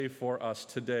For us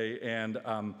today, and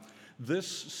this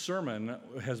sermon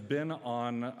has been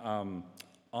on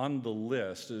the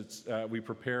list. We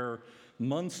prepare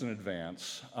months in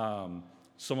advance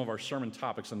some of our sermon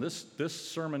topics, and this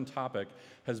sermon topic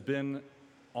has been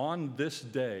on this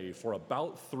day for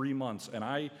about 3 months, and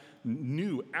I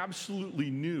absolutely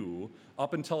knew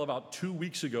up until about 2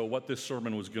 weeks ago what this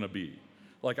sermon was going to be.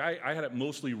 Like, I had it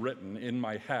mostly written in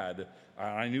my head.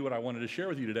 I knew what I wanted to share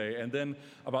with you today. And then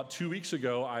about 2 weeks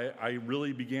ago, I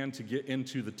really began to get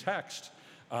into the text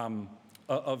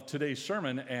of today's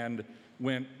sermon and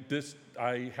went,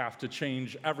 I have to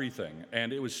change everything.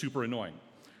 And it was super annoying.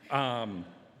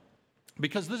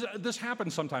 Because this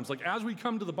happens sometimes. Like, as we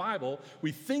come to the Bible,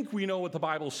 we think we know what the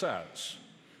Bible says.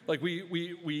 Like,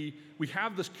 we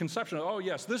have this conception of, oh,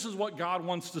 yes, this is what God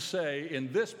wants to say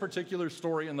in this particular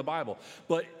story in the Bible.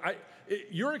 But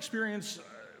your experience,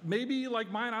 maybe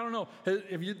like mine, I don't know.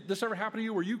 Have this ever happened to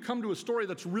you where you come to a story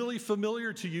that's really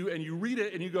familiar to you and you read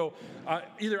it and you go,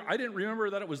 either I didn't remember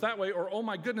that it was that way, or, oh,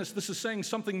 my goodness, this is saying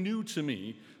something new to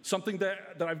me, something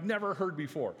that I've never heard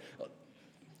before.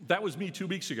 That was me 2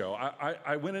 weeks ago.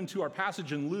 I went into our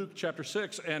passage in Luke chapter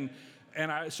 6 and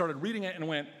I started reading it and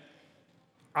went,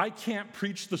 I can't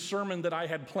preach the sermon that I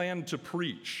had planned to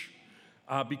preach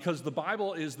because the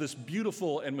Bible is this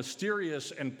beautiful and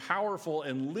mysterious and powerful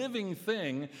and living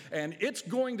thing, and it's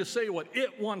going to say what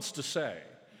it wants to say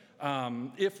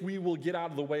if we will get out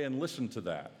of the way and listen to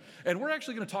that. And we're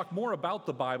actually going to talk more about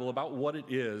the Bible, about what it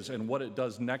is and what it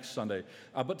does next Sunday.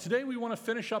 But today we want to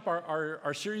finish up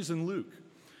our series in Luke.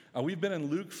 We've been in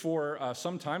Luke for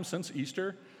some time, since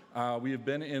Easter. We have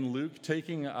been in Luke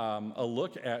taking a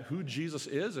look at who Jesus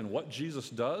is and what Jesus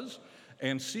does,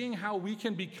 and seeing how we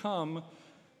can become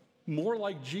more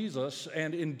like Jesus,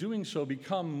 and in doing so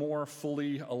become more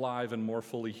fully alive and more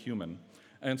fully human.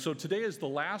 And so today is the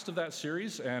last of that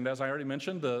series, and as I already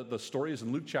mentioned, the story is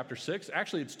in Luke chapter 6.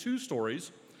 Actually, it's 2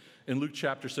 stories in Luke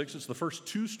chapter 6. It's the first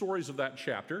 2 stories of that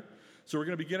chapter. So we're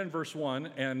going to begin in verse 1,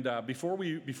 and before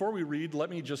we read, let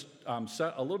me just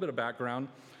set a little bit of background.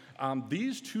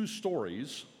 These 2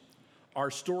 stories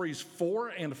are stories 4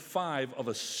 and 5 of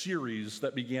a series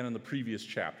that began in the previous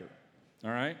chapter,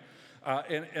 all right?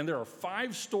 And there are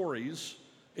 5 stories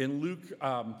in Luke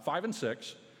 5 and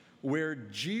 6 where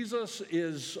Jesus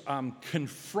is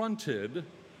confronted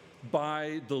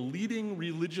by the leading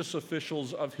religious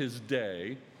officials of his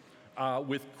day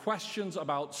with questions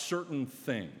about certain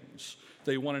things.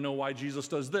 They want to know why Jesus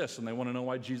does this, and they want to know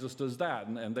why Jesus does that,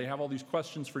 and they have all these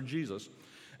questions for Jesus.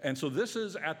 And so this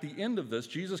is, at the end of this,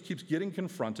 Jesus keeps getting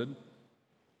confronted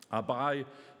by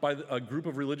a group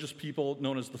of religious people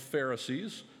known as the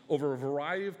Pharisees over a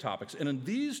variety of topics. And in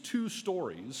these 2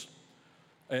 stories,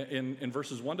 in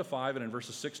verses 1 to 5 and in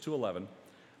verses 6 to 11,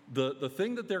 the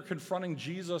thing that they're confronting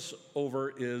Jesus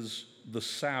over is the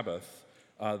Sabbath,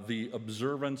 the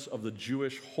observance of the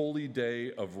Jewish holy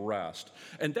day of rest.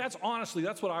 And that's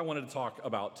what I wanted to talk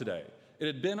about today. It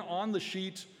had been on the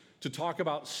sheet to talk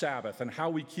about Sabbath and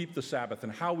how we keep the Sabbath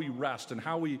and how we rest and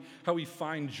how we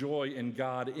find joy in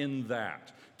God in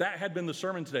that. That had been the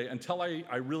sermon today until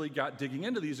I really got digging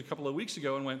into these a couple of weeks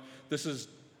ago and went,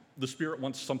 the Spirit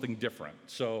wants something different.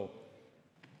 So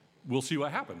we'll see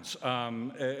what happens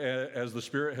as the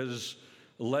Spirit has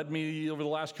led me over the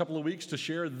last couple of weeks to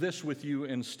share this with you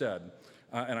instead.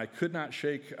 And I could not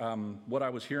shake what I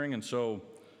was hearing, and so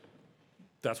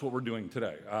that's what we're doing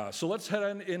today. So let's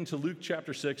head into Luke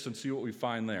chapter 6 and see what we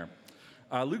find there.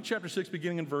 Luke chapter 6,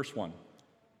 beginning in verse 1.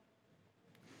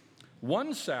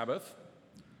 One Sabbath,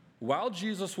 while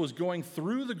Jesus was going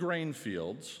through the grain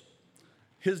fields,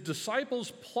 his disciples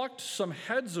plucked some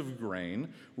heads of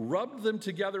grain, rubbed them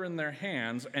together in their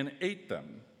hands, and ate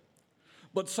them.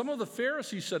 But some of the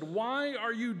Pharisees said, "Why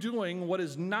are you doing what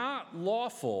is not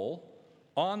lawful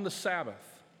on the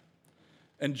Sabbath?"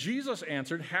 And Jesus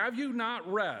answered, "Have you not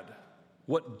read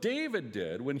what David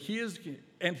did when he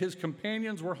and his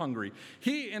companions were hungry?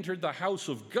 He entered the house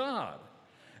of God,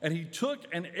 and he took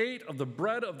and ate of the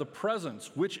bread of the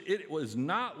presence, which it was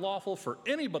not lawful for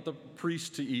any but the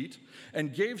priest to eat,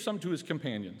 and gave some to his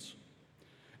companions.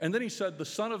 And then he said, the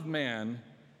Son of Man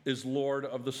is Lord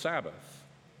of the Sabbath."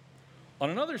 On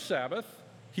another Sabbath,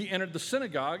 he entered the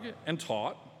synagogue and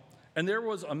taught, and there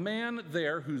was a man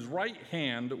there whose right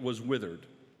hand was withered.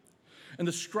 And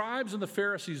the scribes and the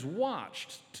Pharisees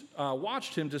watched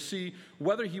him to see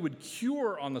whether he would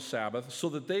cure on the Sabbath, so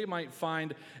that they might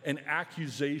find an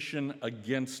accusation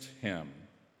against him.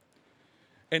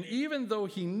 And even though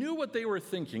he knew what they were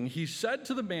thinking, he said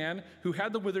to the man who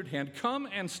had the withered hand, "Come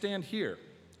and stand here."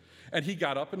 And he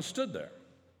got up and stood there.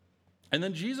 And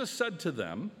then Jesus said to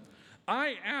them,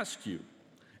 "I ask you,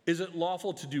 Is it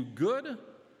lawful to do good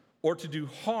or to do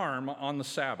harm on the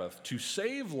Sabbath, to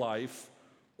save life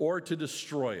or to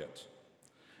destroy it?"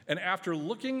 And after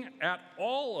looking at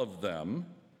all of them,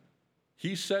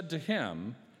 he said to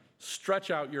him, "Stretch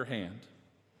out your hand."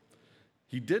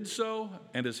 He did so,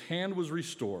 and his hand was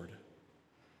restored.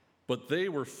 But they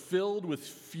were filled with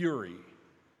fury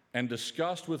and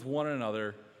discussed with one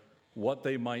another what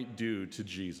they might do to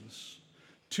Jesus.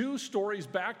 Two stories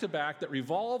back to back that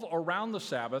revolve around the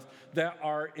Sabbath that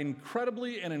are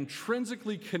incredibly and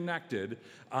intrinsically connected,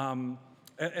 and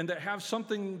that have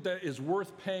something that is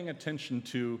worth paying attention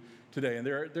to today. And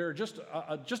there are just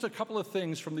a couple of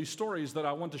things from these stories that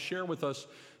I want to share with us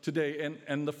today.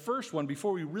 And the first one,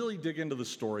 before we really dig into the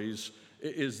stories,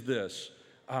 is this.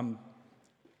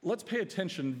 Let's pay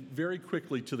attention very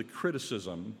quickly to the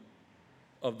criticism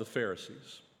of the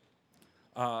Pharisees.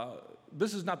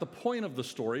 This is not the point of the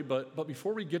story, but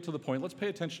before we get to the point, let's pay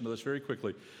attention to this very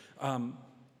quickly.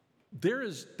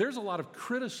 There's a lot of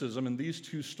criticism in these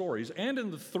two stories and in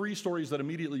the three stories that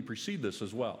immediately precede this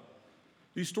as well.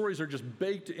 These stories are just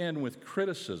baked in with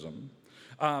criticism.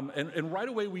 And right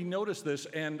away we notice this,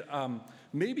 and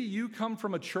maybe you come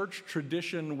from a church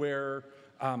tradition where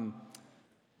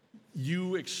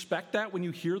you expect that when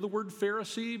you hear the word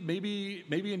Pharisee.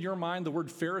 Maybe in your mind the word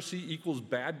Pharisee equals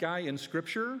bad guy in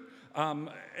Scripture.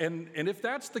 And if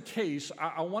that's the case,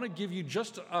 I want to give you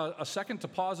just a second to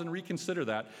pause and reconsider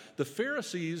that. The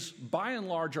Pharisees, by and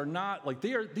large, are not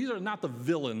these are not the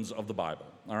villains of the Bible.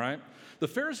 All right, the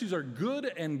Pharisees are good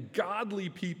and godly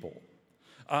people.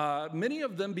 Many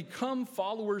of them become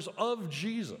followers of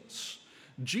Jesus.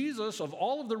 Jesus, of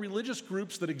all of the religious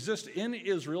groups that exist in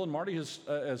Israel, and Marty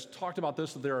has talked about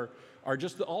this, that there are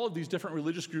just all of these different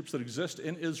religious groups that exist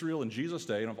in Israel in Jesus'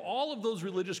 day, and of all of those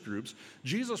religious groups,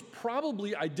 Jesus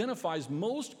probably identifies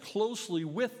most closely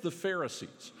with the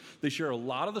Pharisees. They share a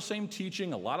lot of the same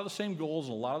teaching, a lot of the same goals,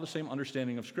 and a lot of the same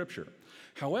understanding of Scripture.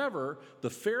 However, the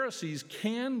Pharisees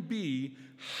can be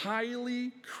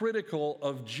highly critical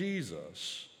of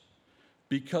Jesus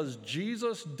because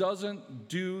Jesus doesn't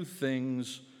do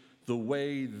things the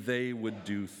way they would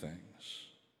do things.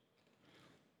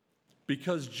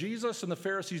 Because Jesus and the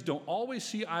Pharisees don't always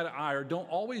see eye to eye or don't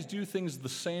always do things the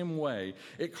same way,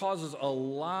 it causes a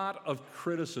lot of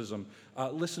criticism.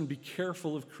 Listen, be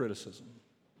careful of criticism.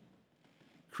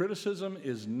 Criticism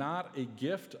is not a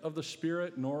gift of the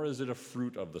Spirit, nor is it a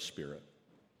fruit of the Spirit.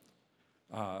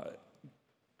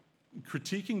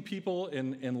 Critiquing people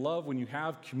in love when you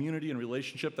have community and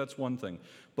relationship, that's one thing.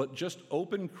 But just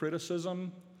open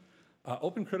criticism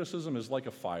is like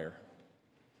a fire.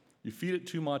 You feed it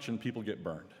too much and people get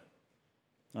burned.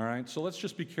 All right? So let's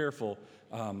just be careful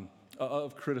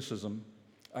of criticism.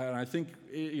 And I think,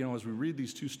 as we read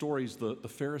these two stories, the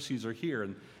Pharisees are here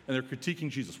and they're critiquing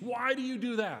Jesus. Why do you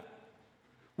do that?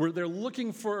 Where they're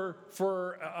looking for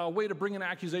a way to bring an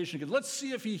accusation. Let's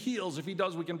see if he heals. If he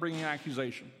does, we can bring an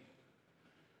accusation.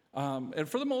 And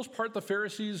for the most part, the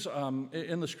Pharisees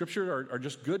in the Scripture are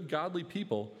just good, godly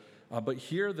people. But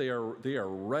here they are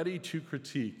ready to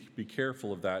critique. Be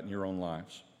careful of that in your own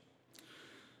lives.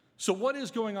 So what is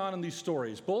going on in these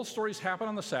stories? Both stories happen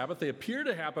on the Sabbath. They appear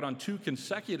to happen on two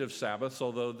consecutive Sabbaths,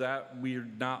 although that we're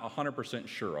not 100%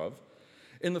 sure of.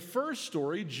 In the first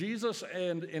story, Jesus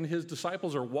and his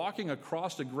disciples are walking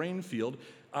across a grain field,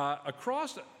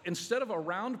 instead of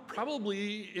around,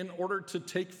 probably in order to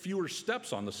take fewer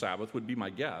steps on the Sabbath, would be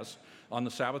my guess. On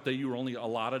the Sabbath day, you were only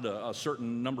allotted a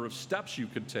certain number of steps you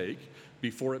could take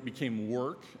before it became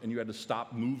work, and you had to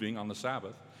stop moving on the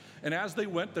Sabbath. And as they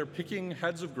went, they're picking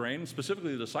heads of grain.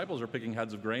 Specifically, the disciples are picking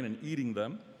heads of grain and eating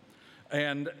them.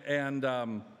 And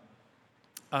the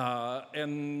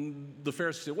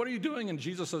Pharisees say, "What are you doing?" And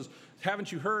Jesus says,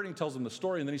 "Haven't you heard?" And he tells them the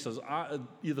story. And then he says,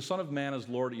 "The Son of Man is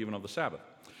Lord even of the Sabbath."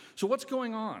 So what's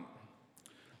going on?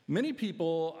 Many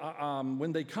people,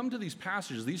 when they come to these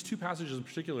passages, these two passages in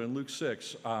particular in Luke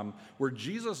 6, where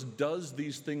Jesus does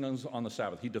these things on the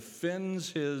Sabbath, he defends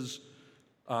his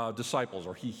disciples,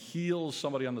 or he heals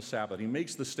somebody on the Sabbath. He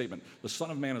makes this statement, the Son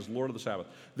of Man is Lord of the Sabbath.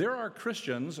 There are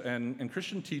Christians and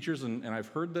Christian teachers, and I've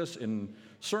heard this in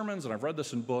sermons and I've read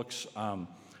this in books,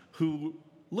 who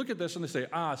look at this and they say,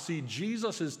 see,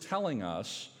 Jesus is telling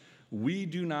us we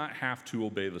do not have to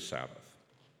obey the Sabbath.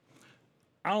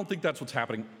 I don't think that's what's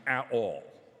happening at all.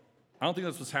 I don't think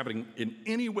that's what's happening in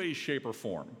any way, shape, or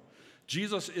form.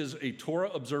 Jesus is a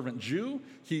Torah-observant Jew.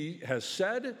 He has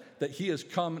said that he has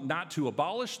come not to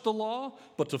abolish the law,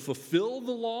 but to fulfill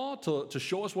the law, to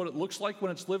show us what it looks like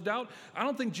when it's lived out. I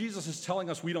don't think Jesus is telling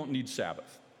us we don't need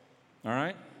Sabbath, all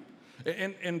right?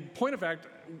 And point of fact,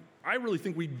 I really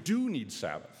think we do need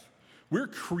Sabbath. We're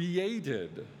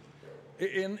created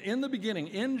In the beginning,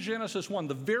 in Genesis 1,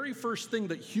 the very first thing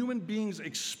that human beings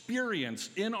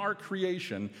experience in our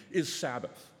creation is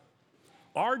Sabbath.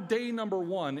 Our day number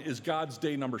 1 is God's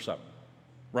day number 7,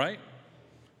 right?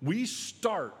 We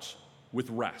start with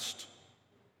rest.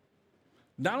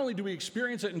 Not only do we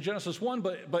experience it in Genesis 1,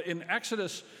 but in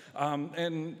Exodus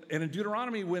and in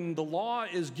Deuteronomy, when the law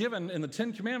is given in the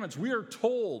Ten Commandments, we are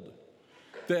told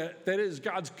that is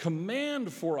God's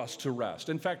command for us to rest.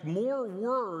 In fact, more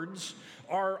words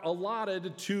are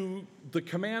allotted to the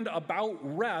command about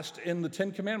rest in the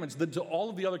Ten Commandments than to all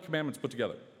of the other commandments put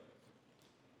together.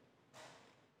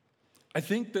 I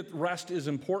think that rest is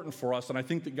important for us, and I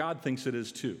think that God thinks it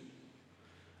is too.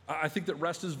 I think that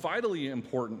rest is vitally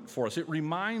important for us. It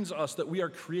reminds us that we are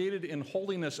created in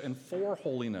holiness and for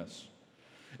holiness.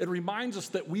 It reminds us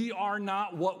that we are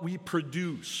not what we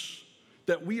produce,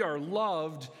 that we are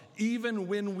loved even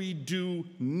when we do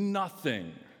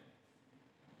nothing.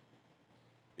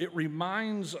 It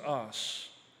reminds us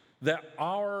that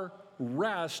our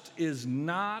rest is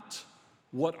not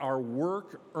what our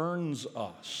work earns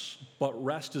us, but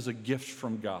rest is a gift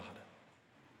from God.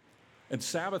 And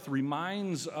Sabbath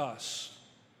reminds us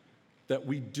that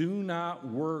we do not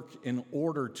work in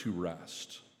order to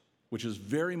rest, which is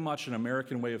very much an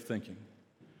American way of thinking,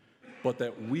 but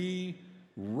that we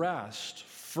rest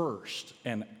first,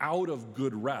 and out of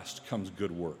good rest comes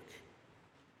good work.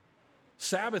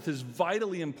 Sabbath is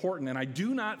vitally important, and I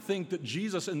do not think that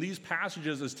Jesus in these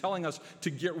passages is telling us to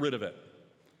get rid of it.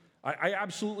 I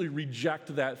absolutely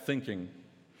reject that thinking.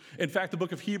 In fact, the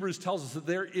book of Hebrews tells us that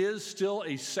there is still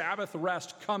a Sabbath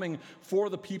rest coming for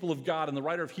the people of God, and the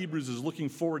writer of Hebrews is looking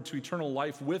forward to eternal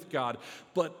life with God.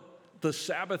 But the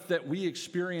Sabbath that we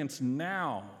experience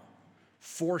now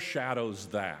foreshadows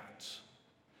that.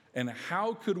 And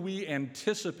how could we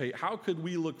anticipate, how could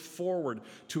we look forward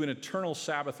to an eternal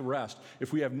Sabbath rest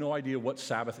if we have no idea what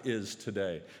Sabbath is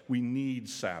today? We need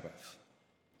Sabbath.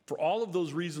 For all of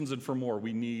those reasons and for more,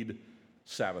 we need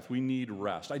Sabbath. We need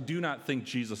rest. I do not think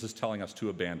Jesus is telling us to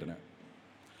abandon it.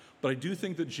 But I do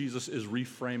think that Jesus is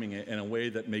reframing it in a way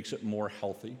that makes it more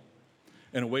healthy,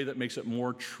 in a way that makes it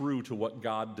more true to what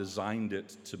God designed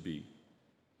it to be.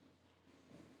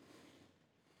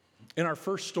 In our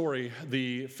first story,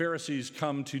 the Pharisees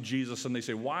come to Jesus and they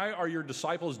say, "Why are your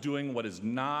disciples doing what is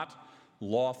not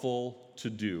lawful to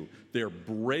do?" They're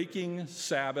breaking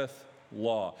Sabbath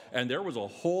law. And there was a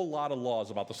whole lot of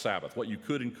laws about the Sabbath, what you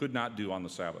could and could not do on the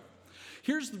Sabbath.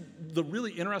 Here's the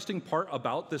really interesting part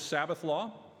about this Sabbath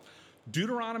law.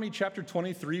 Deuteronomy chapter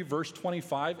 23, verse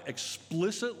 25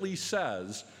 explicitly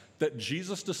says that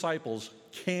Jesus' disciples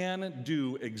can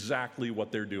do exactly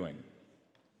what they're doing.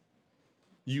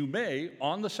 You may,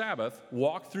 on the Sabbath,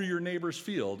 walk through your neighbor's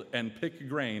field and pick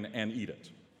grain and eat it.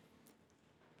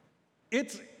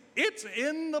 It's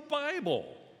in the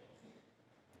Bible.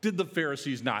 Did the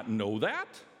Pharisees not know that?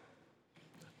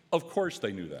 Of course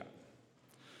they knew that.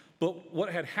 But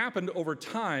what had happened over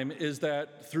time is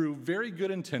that through very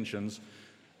good intentions,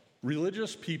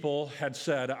 religious people had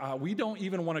said, we don't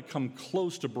even want to come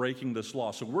close to breaking this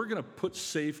law, so we're going to put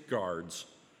safeguards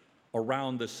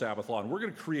around this Sabbath law, and we're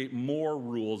going to create more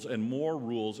rules and more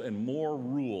rules and more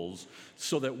rules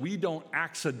so that we don't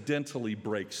accidentally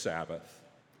break Sabbath.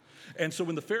 And so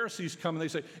when the Pharisees come and they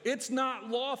say, it's not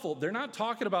lawful, they're not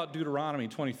talking about Deuteronomy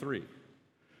 23.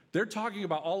 They're talking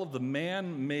about all of the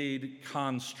man-made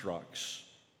constructs,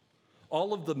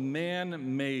 all of the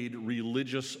man-made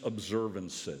religious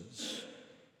observances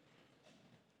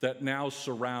that now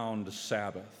surround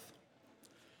Sabbath.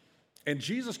 And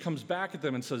Jesus comes back at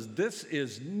them and says, this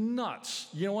is nuts.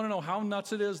 You want to know how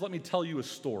nuts it is? Let me tell you a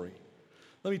story.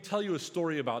 Let me tell you a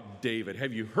story about David.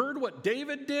 Have you heard what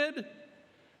David did?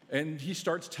 And he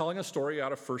starts telling a story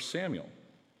out of 1 Samuel,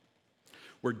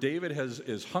 where David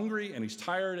is hungry and he's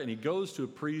tired, and he goes to a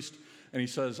priest and he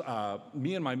says,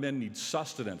 me and my men need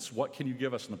sustenance. What can you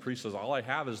give us? And the priest says, all I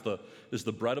have is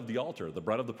the bread of the altar, the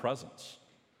bread of the presence.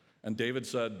 And David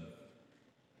said,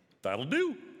 that'll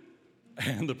do.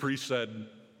 And the priest said,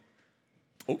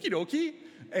 okie dokie,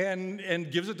 and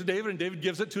gives it to David, and David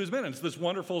gives it to his men. And it's this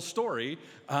wonderful story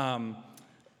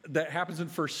that happens in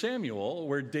 1 Samuel,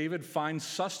 where David finds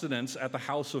sustenance at the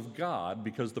house of God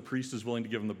because the priest is willing to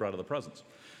give him the bread of the presence.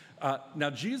 Now,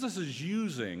 Jesus is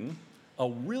using a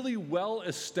really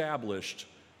well-established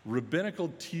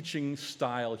rabbinical teaching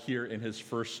style here in his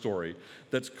first story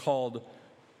that's called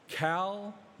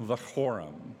Kal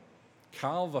Vachorim.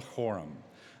 Kal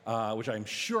Vachorim, which I'm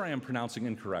sure I am pronouncing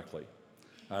incorrectly,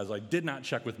 as I did not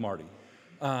check with Marty.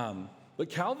 But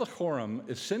Kal Vachorim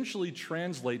essentially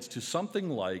translates to something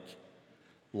like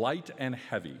light and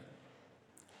heavy,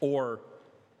 or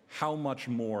how much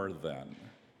more then?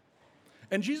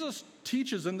 And Jesus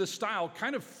teaches in this style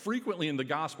kind of frequently in the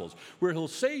Gospels, where he'll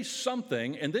say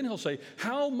something and then he'll say,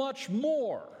 how much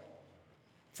more?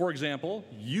 For example,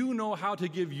 you know how to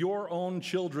give your own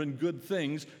children good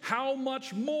things. How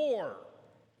much more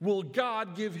will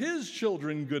God give his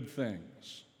children good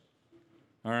things?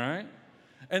 All right?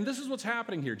 And this is what's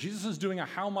happening here. Jesus is doing a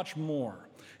how much more.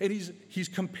 And he's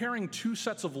comparing two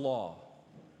sets of law,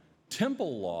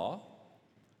 temple law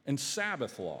and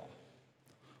Sabbath law,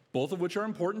 both of which are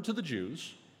important to the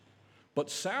Jews, but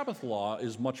Sabbath law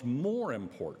is much more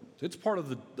important. It's part of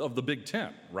the Big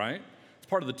Ten, right? It's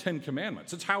part of the Ten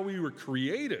Commandments. It's how we were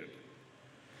created.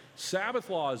 Sabbath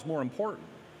law is more important.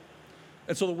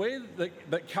 And so the way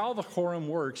that Kal Vachorim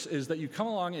works is that you come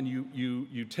along and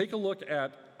you take a look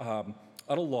at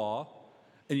a law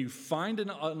and you find an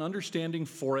understanding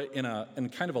for it in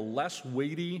kind of a less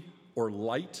weighty or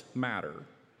light matter.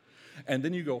 And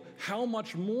then you go, how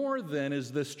much more then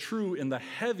is this true in the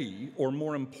heavy or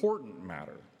more important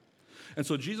matter? And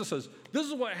so Jesus says, this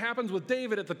is what happens with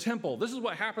David at the temple. This is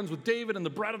what happens with David and the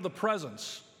bread of the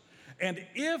presence. And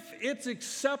if it's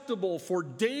acceptable for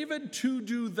David to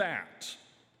do that,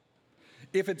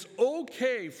 if it's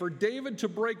okay for David to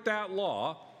break that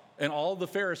law, and all of the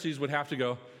Pharisees would have to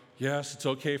go, yes, it's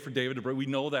okay for David to break. We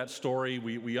know that story.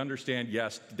 We understand,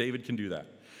 yes, David can do that.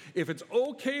 If it's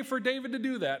okay for David to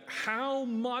do that, how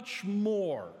much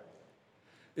more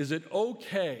is it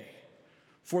okay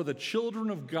for the children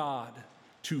of God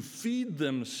to feed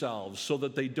themselves so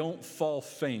that they don't fall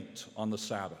faint on the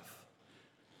Sabbath?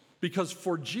 Because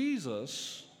for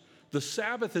Jesus, the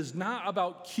Sabbath is not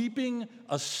about keeping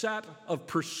a set of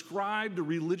prescribed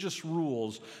religious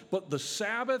rules, but the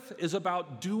Sabbath is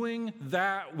about doing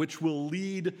that which will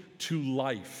lead to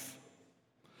life.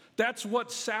 That's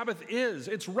what Sabbath is.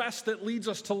 It's rest that leads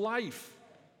us to life.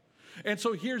 And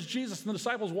so here's Jesus and the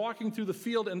disciples walking through the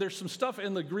field, and there's some stuff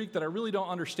in the Greek that I really don't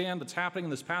understand that's happening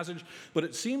in this passage, but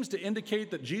it seems to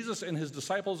indicate that Jesus and his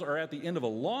disciples are at the end of a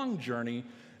long journey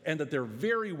and that they're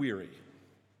very weary.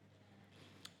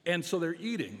 And so they're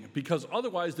eating, because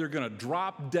otherwise they're going to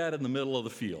drop dead in the middle of the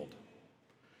field.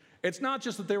 It's not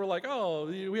just that they were like, oh,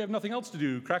 we have nothing else to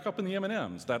do, crack open the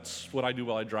M&Ms. That's what I do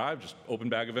while I drive, just open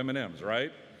bag of M&Ms,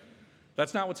 right?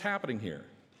 That's not what's happening here.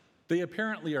 They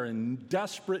apparently are in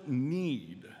desperate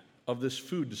need of this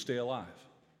food to stay alive.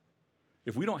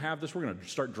 If we don't have this, we're going to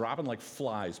start dropping like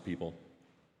flies, people.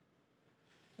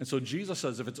 And so Jesus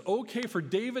says, if it's okay for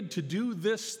David to do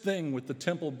this thing with the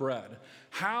temple bread,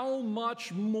 how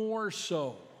much more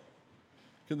so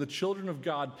can the children of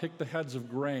God pick the heads of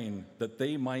grain that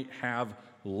they might have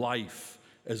life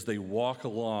as they walk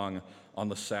along on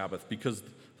the Sabbath? Because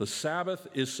the Sabbath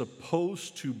is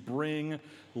supposed to bring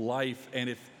life, and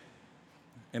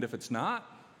if it's not,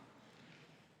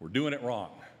 we're doing it wrong.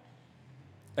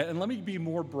 And let me be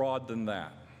more broad than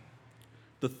that.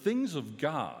 The things of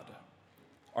God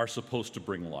are supposed to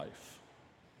bring life.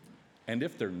 And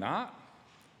if they're not,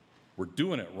 we're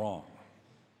doing it wrong.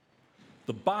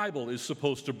 The Bible is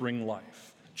supposed to bring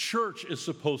life. Church is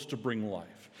supposed to bring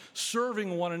life.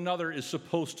 Serving one another is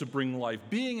supposed to bring life.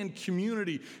 Being in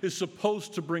community is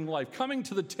supposed to bring life. Coming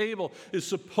to the table is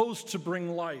supposed to bring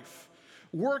life.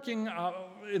 Working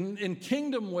in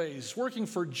kingdom ways, working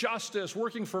for justice,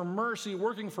 working for mercy,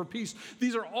 working for peace,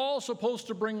 these are all supposed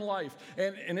to bring life.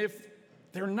 And if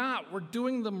they're not, we're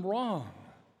doing them wrong.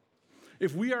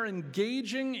 If we are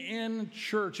engaging in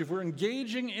church, if we're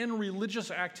engaging in religious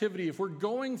activity, if we're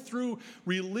going through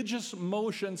religious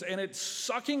motions and it's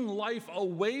sucking life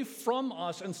away from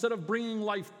us instead of bringing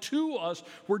life to us,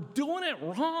 we're doing it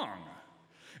wrong.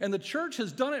 And the church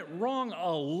has done it wrong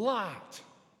a lot.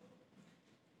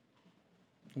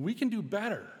 We can do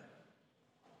better.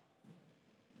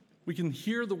 We can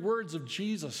hear the words of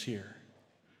Jesus here.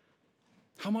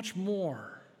 How much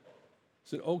more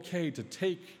is it okay to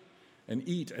take and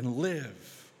eat and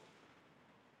live,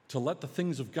 to let the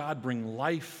things of God bring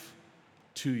life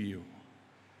to you,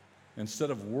 instead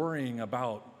of worrying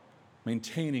about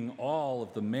maintaining all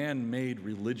of the man-made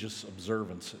religious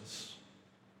observances?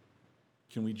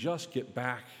 Can we just get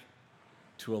back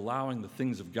to allowing the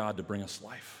things of God to bring us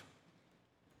life?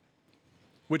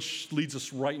 Which leads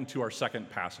us right into our second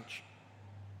passage.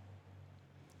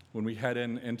 When we head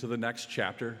into the next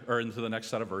chapter, or into the next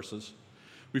set of verses,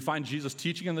 we find Jesus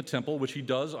teaching in the temple, which he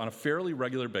does on a fairly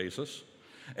regular basis.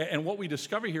 And what we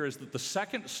discover here is that the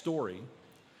second story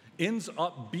ends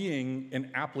up being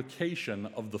an application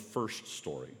of the first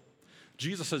story.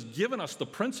 Jesus has given us the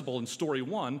principle in story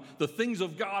one: the things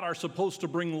of God are supposed to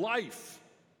bring life.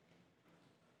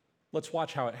 Let's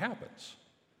watch how it happens.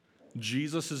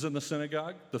 Jesus is in the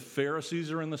synagogue. The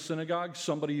Pharisees are in the synagogue.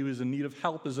 Somebody who is in need of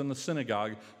help is in the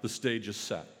synagogue. The stage is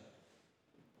set.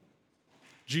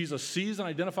 Jesus sees and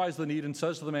identifies the need and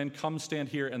says to the man, "Come stand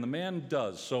here," and the man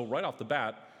does. So right off the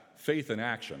bat, faith in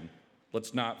action.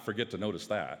 Let's not forget to notice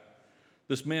that.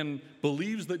 This man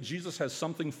believes that Jesus has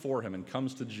something for him and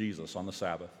comes to Jesus on the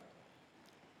Sabbath.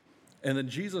 And then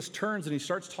Jesus turns and he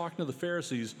starts talking to the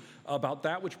Pharisees about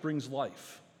that which brings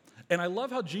life. And I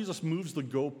love how Jesus moves the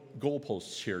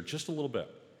goalposts here just a little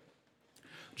bit.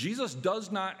 Jesus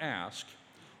does not ask,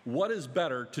 what is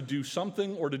better, to do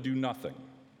something or to do nothing?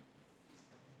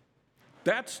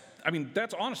 That's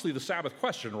honestly the Sabbath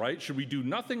question, right? Should we do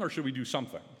nothing or should we do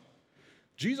something?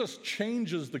 Jesus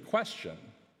changes the question.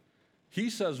 He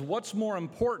says, what's more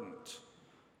important,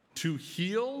 to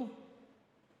heal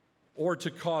or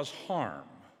to cause harm?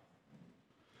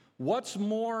 What's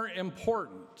more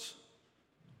important,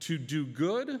 to do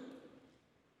good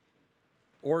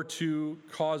or to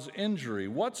cause injury?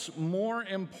 What's more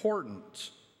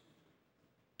important,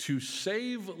 to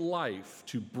save life,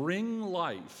 to bring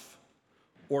life,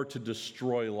 or to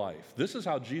destroy life? This is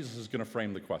how Jesus is going to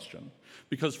frame the question.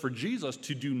 Because for Jesus,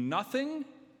 to do nothing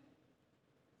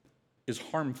is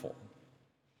harmful.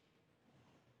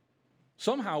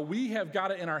 Somehow we have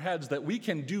got it in our heads that we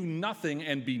can do nothing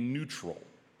and be neutral.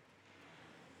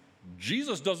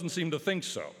 Jesus doesn't seem to think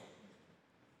so.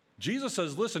 Jesus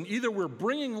says, listen, either we're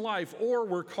bringing life or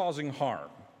we're causing harm.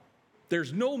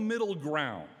 There's no middle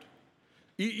ground.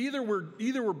 Either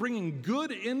we're bringing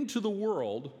good into the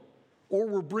world or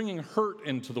we're bringing hurt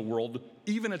into the world,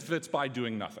 even if it's by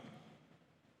doing nothing.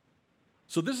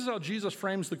 So this is how Jesus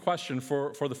frames the question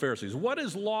for the Pharisees. What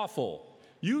is lawful?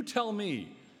 You tell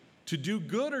me, to do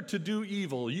good or to do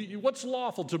evil? What's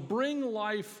lawful, to bring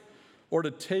life or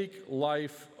to take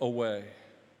life away?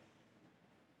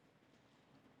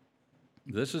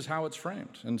 This is how it's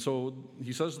framed. And so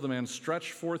he says to the man,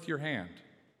 stretch forth your hand.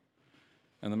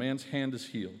 And the man's hand is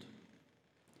healed.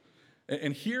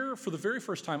 And here, for the very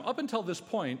first time, up until this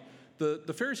point,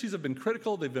 the Pharisees have been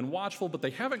critical, they've been watchful, but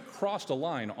they haven't crossed a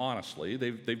line, honestly.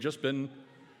 They've just been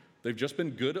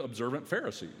good, observant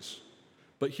Pharisees.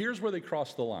 But here's where they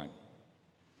cross the line.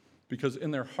 Because in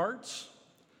their hearts,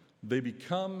 they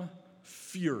become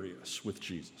furious with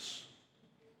Jesus.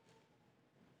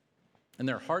 In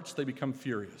their hearts, they become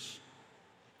furious.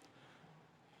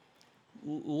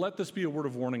 Let this be a word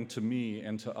of warning to me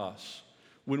and to us.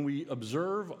 When we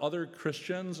observe other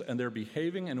Christians and they're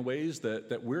behaving in ways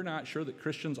that we're not sure that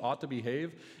Christians ought to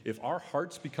behave, if our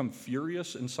hearts become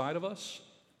furious inside of us,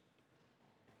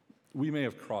 we may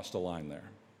have crossed a line there.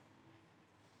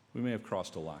 We may have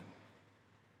crossed a line.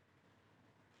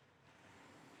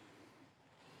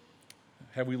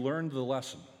 Have we learned the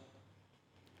lesson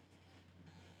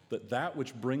that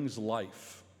which brings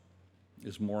life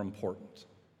is more important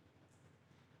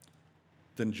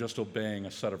than just obeying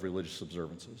a set of religious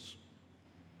observances?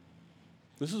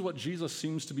 This is what Jesus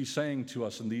seems to be saying to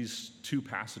us in these two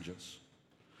passages.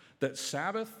 That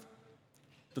Sabbath,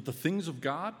 that the things of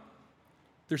God,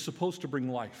 they're supposed to bring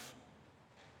life.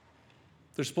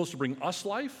 They're supposed to bring us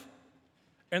life,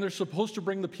 and they're supposed to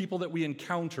bring the people that we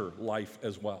encounter life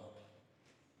as well.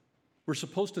 We're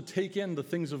supposed to take in the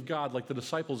things of God like the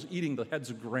disciples eating the heads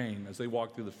of grain as they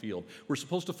walk through the field. We're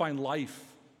supposed to find life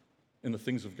in the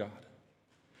things of God.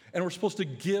 And we're supposed to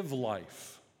give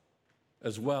life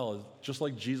as well, just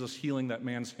like Jesus healing that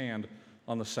man's hand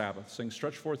on the Sabbath, saying,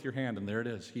 stretch forth your hand, and there it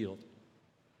is, healed.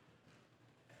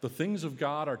 The things of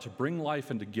God are to bring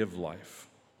life and to give life.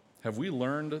 Have we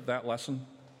learned that lesson?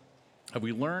 Have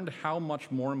we learned how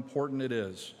much more important it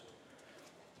is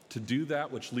to do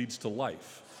that which leads to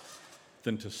life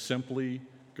than to simply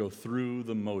go through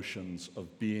the motions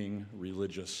of being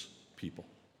religious people?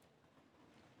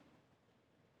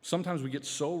 Sometimes we get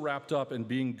so wrapped up in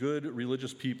being good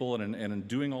religious people and in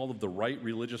doing all of the right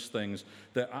religious things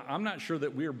that I'm not sure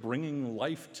that we are bringing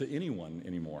life to anyone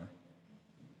anymore.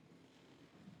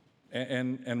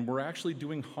 And we're actually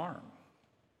doing harm.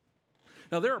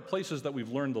 Now, there are places that we've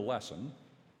learned the lesson.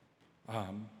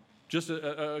 Just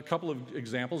a couple of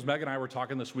examples. Meg and I were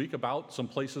talking this week about some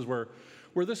places where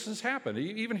this has happened,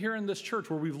 even here in this church,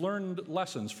 where we've learned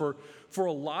lessons. For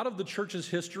a lot of the church's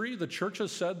history, the church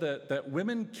has said that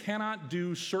women cannot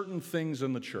do certain things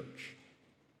in the church.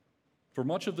 For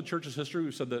much of the church's history,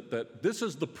 we've said that this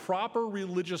is the proper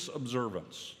religious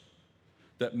observance,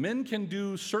 that men can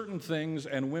do certain things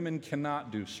and women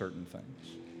cannot do certain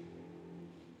things.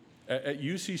 At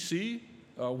UCC,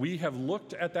 we have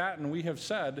looked at that and we have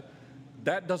said,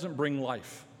 that doesn't bring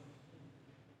life.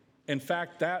 In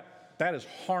fact, that is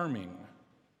harming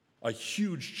a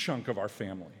huge chunk of our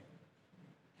family.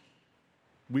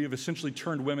 we have essentially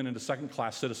turned women into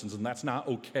second-class citizens, and that's not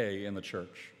okay in the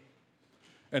church.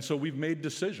 And so we've made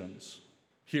decisions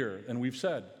here, and we've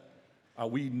said,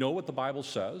 we know what the Bible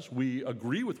says, we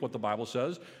agree with what the Bible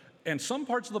says, and some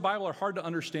parts of the Bible are hard to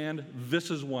understand. This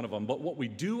is one of them. But what we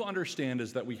do understand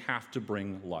is that we have to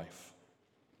bring life.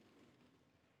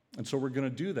 And so we're going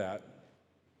to do that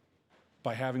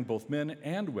by having both men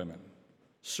and women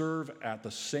serve at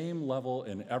the same level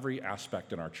in every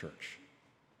aspect in our church,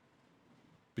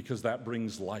 because that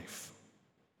brings life.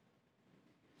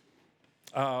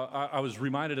 I was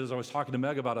reminded as I was talking to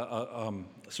Meg about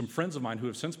some friends of mine who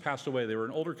have since passed away. They were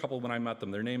an older couple when I met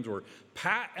them. Their names were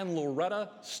Pat and Loretta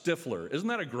Stifler. Isn't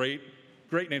that a great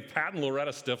name, Pat and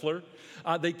Loretta Stifler?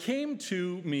 They came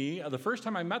to me the first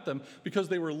time I met them because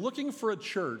they were looking for a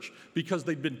church because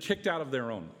they'd been kicked out of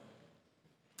their own.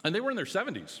 And they were in their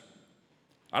 70s.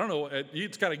 I don't know,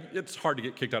 it's hard to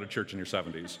get kicked out of church in your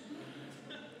 70s.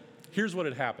 Here's what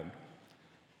had happened.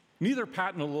 Neither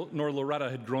Pat nor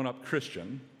Loretta had grown up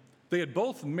Christian. They had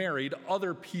both married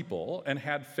other people and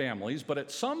had families, but at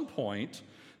some point,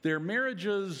 their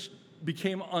marriages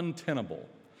became untenable.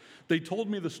 They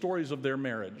told me the stories of their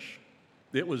marriage.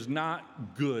 It was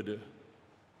not good,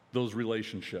 those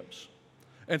relationships.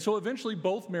 And so eventually,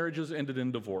 both marriages ended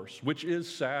in divorce, which is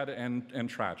sad and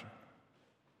tragic.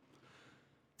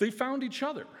 They found each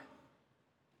other.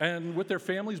 And with their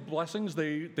family's blessings,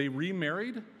 they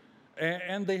remarried.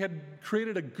 And they had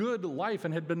created a good life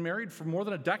and had been married for more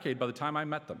than a decade by the time I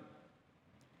met them.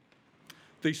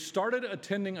 They started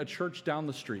attending a church down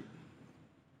the street.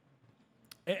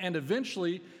 And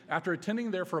eventually, after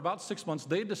attending there for about 6 months,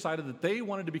 they decided that they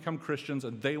wanted to become Christians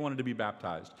and they wanted to be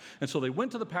baptized. And so they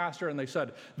went to the pastor and they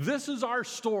said, "This is our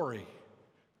story.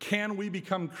 Can we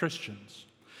become Christians?"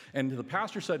 And the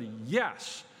pastor said,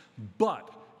 "Yes, but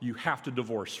you have to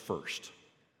divorce first."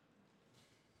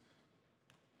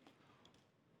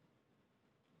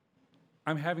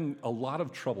 I'm having a lot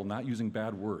of trouble not using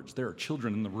bad words. There are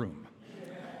children in the room.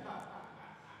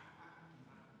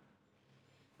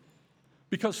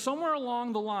 Because somewhere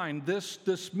along the line,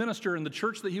 this minister in the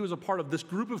church that he was a part of, this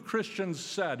group of Christians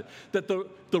said that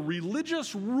the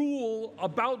religious rule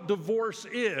about divorce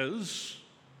is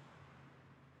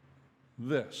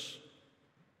this.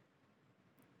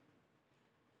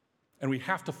 And we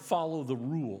have to follow the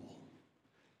rule,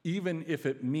 even if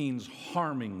it means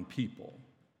harming people.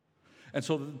 And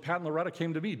so Pat and Loretta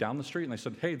came to me down the street and they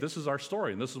said, "Hey, this is our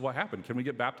story and this is what happened. Can we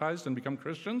get baptized and become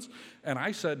Christians?" And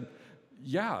I said,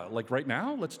 "Yeah, like right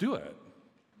now, let's do it.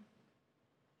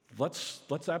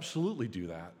 Let's absolutely do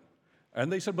that."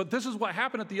 And they said, "But this is what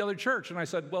happened at the other church." And I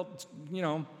said, "Well,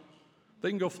 they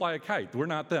can go fly a kite. We're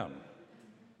not them."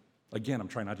 Again, I'm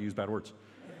trying not to use bad words.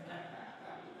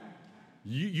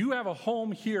 You have a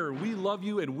home here. We love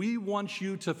you and we want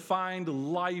you to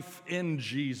find life in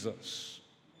Jesus.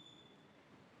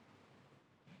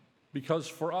 Because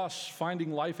for us,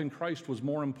 finding life in Christ was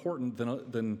more important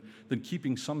than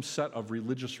keeping some set of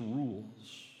religious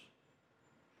rules.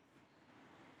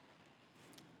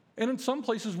 And in some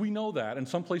places we know that, in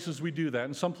some places we do that,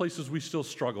 in some places we still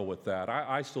struggle with that.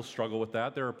 I still struggle with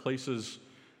that. There are places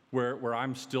where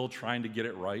I'm still trying to get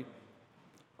it right.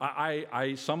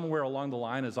 I somewhere along the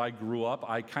line as I grew up,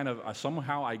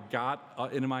 somehow I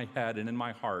got in my head and in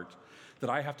my heart that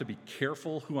I have to be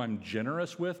careful who I'm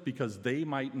generous with because they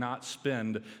might not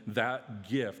spend that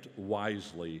gift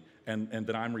wisely, and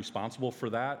that I'm responsible for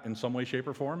that in some way, shape,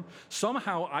 or form.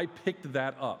 Somehow I picked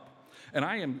that up, and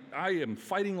I am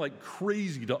fighting like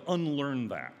crazy to unlearn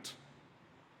that.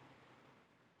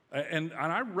 And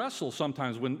I wrestle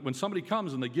sometimes when somebody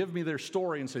comes and they give me their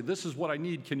story and say, "This is what I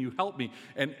need, can you help me?"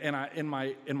 And in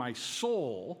my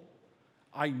soul,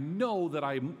 I know that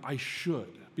I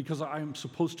should, because I'm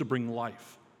supposed to bring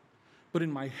life. But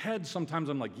in my head, sometimes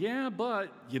I'm like, "Yeah,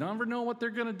 but you never know what they're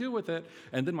going to do with it."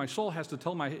 And then my soul has to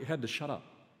tell my head to shut up.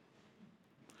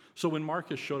 So when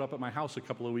Marcus showed up at my house a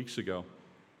couple of weeks ago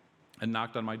and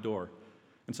knocked on my door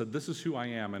and said, "This is who I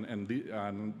am, and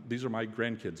these are my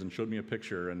grandkids," and showed me a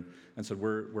picture and said,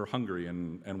 we're hungry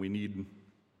and we need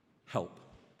help.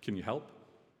 Can you help?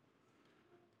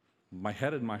 My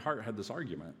head and my heart had this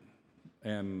argument.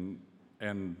 And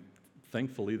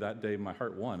thankfully that day my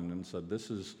heart won and said, "This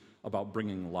is about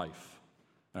bringing life."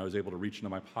 And I was able to reach into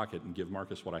my pocket and give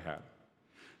Marcus what I had.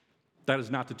 That is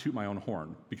not to toot my own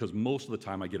horn, because most of the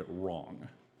time I get it wrong.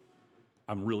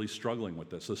 I'm really struggling with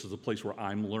this. This is a place where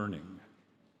I'm learning.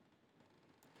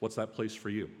 What's that place for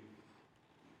you?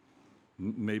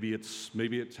 Maybe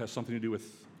it has something to do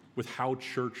with how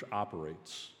church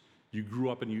operates. You grew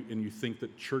up and you think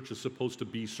that church is supposed to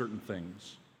be certain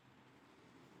things,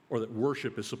 or that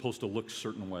worship is supposed to look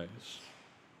certain ways.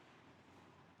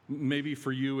 Maybe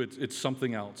for you, it's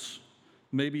something else.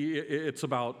 Maybe it's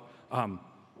about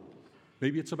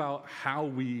how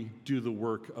we do the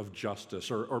work of justice,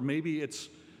 or maybe it's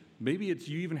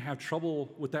you even have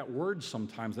trouble with that word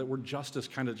sometimes. That word justice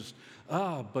kind of just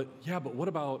but what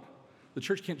about the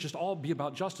church? Can't just all be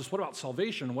about justice. What about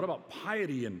salvation? What about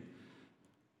piety? And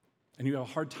you have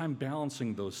a hard time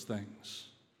balancing those things.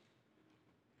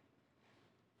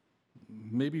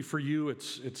 Maybe for you,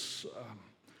 it's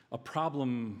a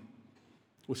problem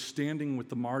with standing with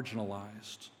the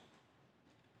marginalized.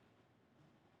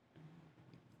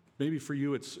 Maybe for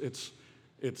you,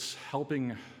 it's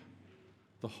helping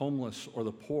the homeless or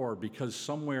the poor because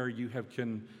somewhere you have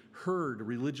heard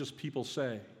religious people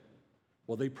say,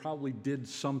 well, they probably did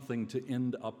something to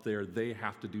end up there. They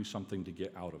have to do something to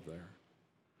get out of there.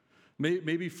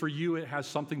 Maybe for you, it has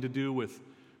something to do with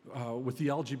the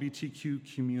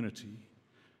LGBTQ community,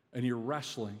 and you're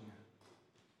wrestling.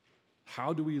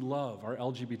 How do we love our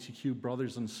LGBTQ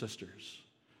brothers and sisters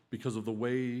because of the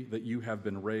way that you have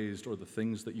been raised or the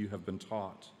things that you have been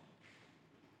taught?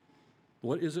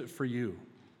 What is it for you?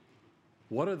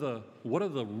 What are the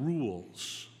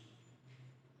rules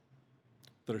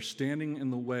that are standing in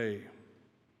the way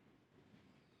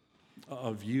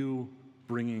of you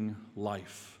bringing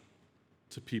life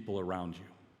to people around you?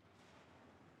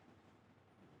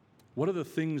 What are the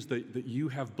things that you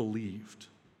have believed?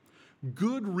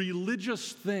 Good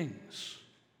religious things,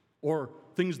 or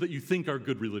things that you think are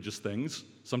good religious things.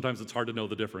 Sometimes it's hard to know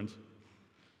the difference.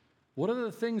 What are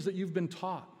the things that you've been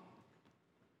taught?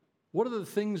 What are the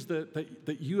things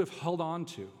that you have held on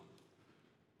to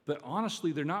that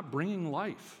honestly they're not bringing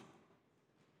life?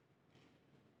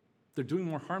 They're doing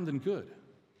more harm than good.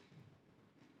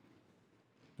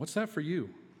 What's that for you?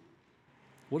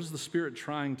 What is the Spirit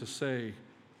trying to say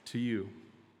to you?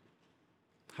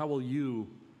 How will you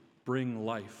bring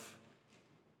life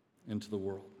into the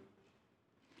world?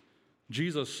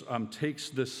 Jesus takes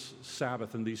this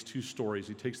Sabbath in these two stories.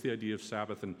 He takes the idea of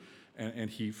Sabbath and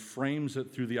he frames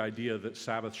it through the idea that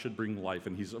Sabbath should bring life.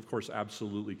 And he's, of course,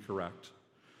 absolutely correct.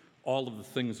 All of the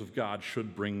things of God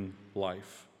should bring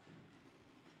life.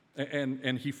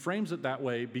 And he frames it that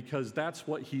way because that's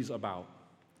what he's about.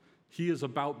 He is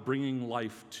about bringing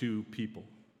life to people.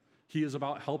 He is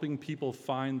about helping people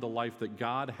find the life that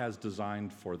God has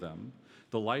designed for them,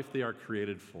 the life they are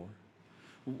created for.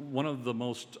 One of the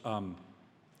most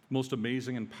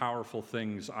amazing and powerful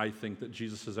things I think that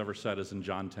Jesus has ever said is in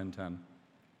John 10:10.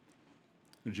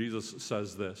 Jesus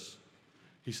says this.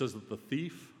 He says that the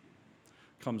thief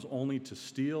comes only to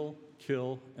steal,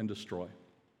 kill, and destroy.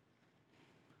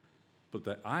 But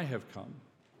that I have come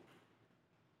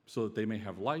so that they may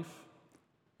have life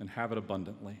and have it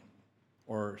abundantly.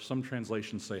 Or some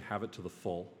translations say, have it to the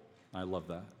full. I love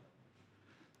that.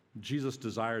 Jesus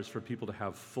desires for people to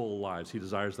have full lives. He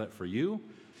desires that for you.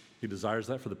 He desires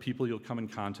that for the people you'll come in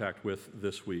contact with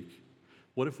this week.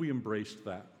 What if we embraced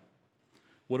that?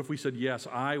 What if we said, yes,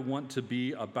 I want to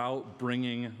be about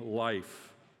bringing life.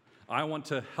 I want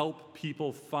to help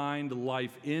people find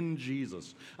life in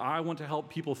Jesus. I want to help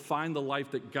people find the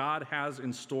life that God has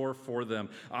in store for them.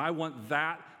 I want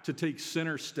that to take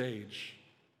center stage,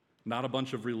 not a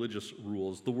bunch of religious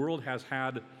rules. The world has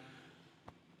had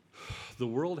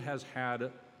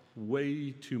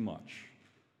way too much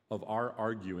of our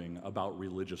arguing about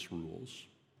religious rules.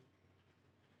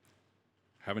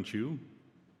 Haven't you?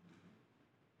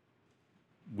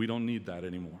 We don't need that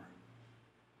anymore.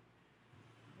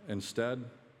 Instead,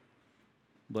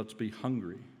 let's be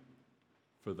hungry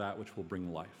for that which will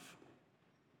bring life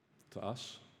to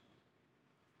us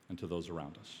and to those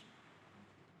around us.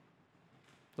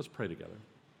 Let's pray together.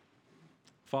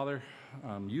 Father,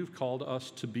 you've called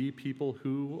us to be people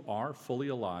who are fully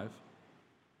alive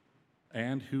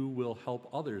and who will help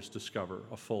others discover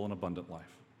a full and abundant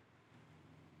life.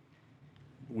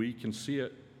 We can see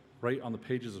it right on the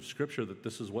pages of Scripture that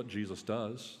this is what Jesus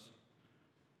does,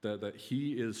 that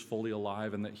he is fully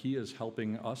alive and that he is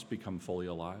helping us become fully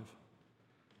alive.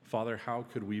 Father, how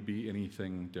could we be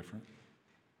anything different?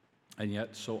 And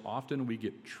yet, so often we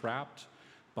get trapped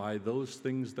by those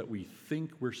things that we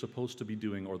think we're supposed to be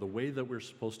doing or the way that we're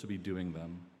supposed to be doing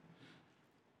them.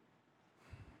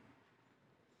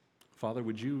 Father,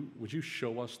 would you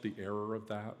show us the error of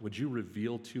that? Would you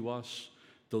reveal to us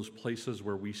those places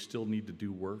where we still need to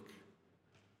do work?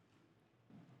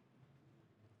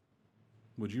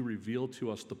 Would you reveal to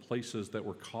us the places that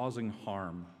we're causing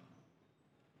harm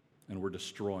and we're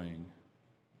destroying?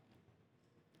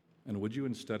 And would you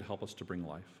instead help us to bring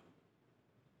life?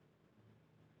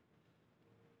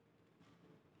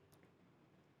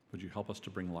 Would you help us to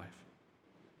bring life?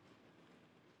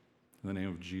 In the name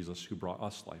of Jesus, who brought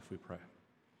us life, we pray.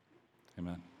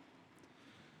 Amen.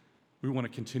 We want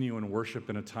to continue in worship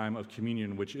in a time of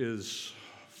communion, which is,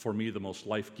 for me, the most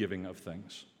life-giving of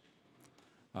things.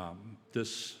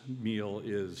 This meal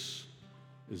is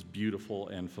beautiful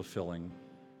and fulfilling.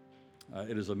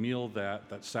 It is a meal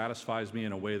that satisfies me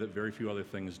in a way that very few other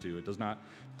things do. It does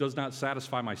not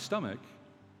satisfy my stomach,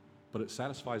 but it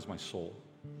satisfies my soul.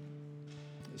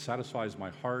 It satisfies my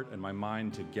heart and my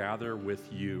mind to gather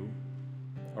with you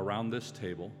around this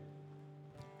table,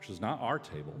 which is not our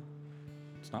table.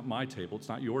 It's not my table. It's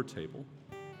not your table.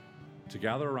 To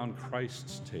gather around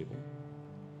Christ's table,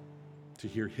 to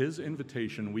hear his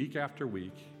invitation week after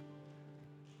week,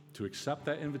 to accept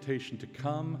that invitation to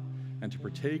come and to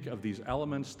partake of these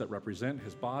elements that represent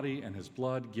his body and his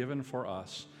blood given for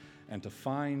us, and to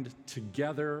find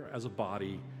together as a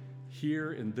body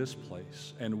here in this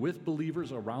place and with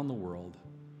believers around the world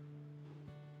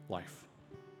life.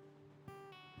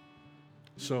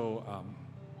 So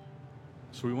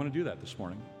we want to do that this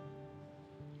morning.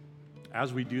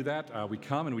 As we do that, we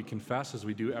come and we confess, as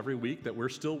we do every week, that we're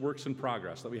still works in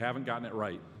progress, that we haven't gotten it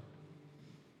right,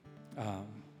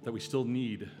 that we still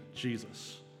need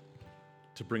Jesus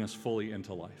to bring us fully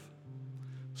into life.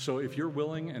 So if you're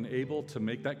willing and able to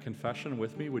make that confession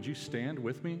with me, would you stand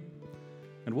with me?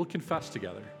 And we'll confess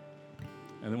together.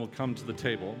 And then we'll come to the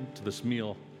table, to this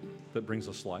meal that brings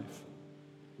us life.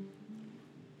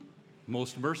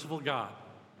 Most merciful God,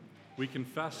 we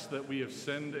confess that we have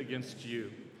sinned against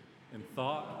you in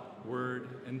thought,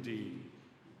 word, and deed,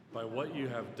 by what you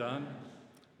have done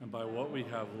and by what we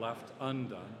have left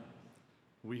undone.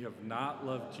 We have not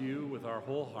loved you with our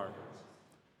whole heart.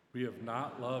 We have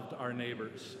not loved our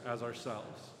neighbors as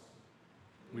ourselves.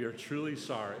 We are truly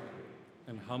sorry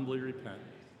and humbly repent.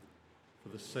 For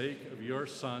the sake of your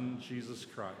Son, Jesus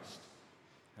Christ,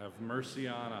 have mercy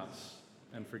on us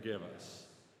and forgive us,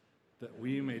 that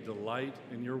we may delight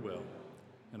in your will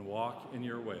and walk in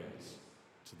your ways,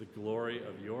 to the glory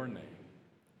of your name.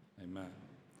 Amen.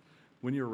 When you're